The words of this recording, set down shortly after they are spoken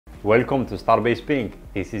Welcome to Starbase Ping.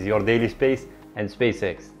 This is your daily space and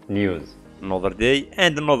SpaceX news. Another day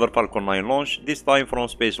and another Falcon 9 launch, this time from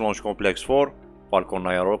Space Launch Complex 4. Falcon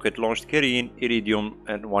 9 rocket launched carrying Iridium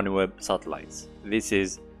and OneWeb satellites. This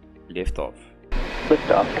is liftoff.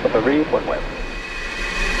 Liftoff of Iridium and OneWeb.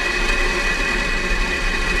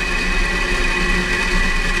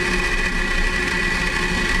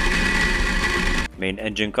 Main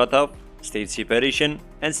engine cutoff, stage separation,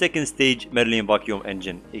 and second stage Merlin vacuum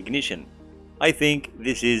engine ignition. I think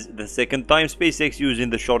this is the second time SpaceX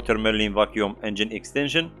using the shorter Merlin vacuum engine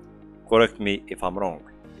extension. Correct me if I'm wrong.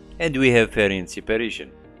 And we have fairing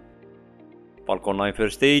separation. Falcon 9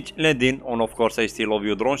 first stage landing on Of Course I Still Love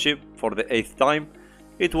You drone ship for the 8th time.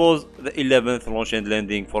 It was the 11th launch and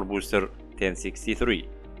landing for booster 1063.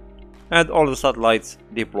 And all the satellites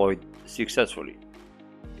deployed successfully.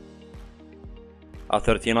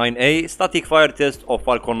 A-39A static fire test of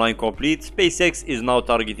Falcon 9 complete. SpaceX is now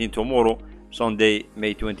targeting tomorrow, Sunday,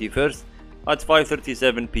 May 21st at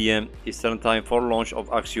 5:37 p.m. Eastern Time for launch of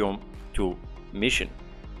Axiom 2 mission.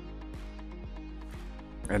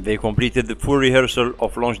 And they completed the full rehearsal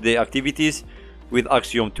of launch day activities with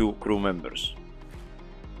Axiom 2 crew members.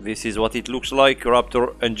 This is what it looks like.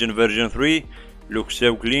 Raptor engine version 3 looks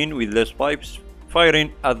so clean with less pipes,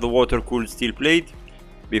 firing at the water-cooled steel plate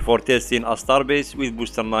before testing a Starbase with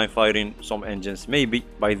booster 9 firing some engines maybe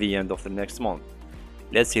by the end of the next month.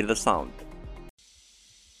 Let's hear the sound.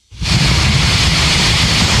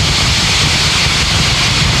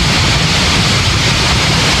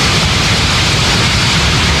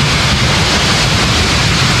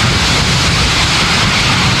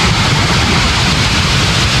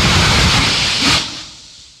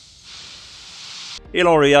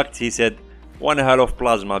 Elon reacts, he said, "One hell of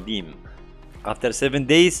plasma beam." After 7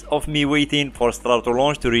 days of me waiting for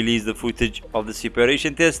Stratolaunch to release the footage of the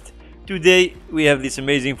separation test, today we have this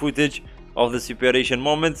amazing footage of the separation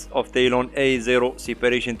moments of Talon A-0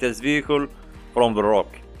 separation test vehicle from the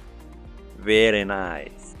rock. Very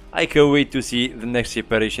nice. I can't wait to see the next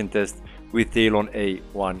separation test with Talon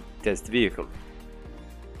A1 test vehicle.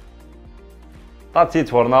 That's it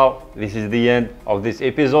for now. This is the end of this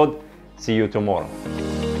episode. See you tomorrow.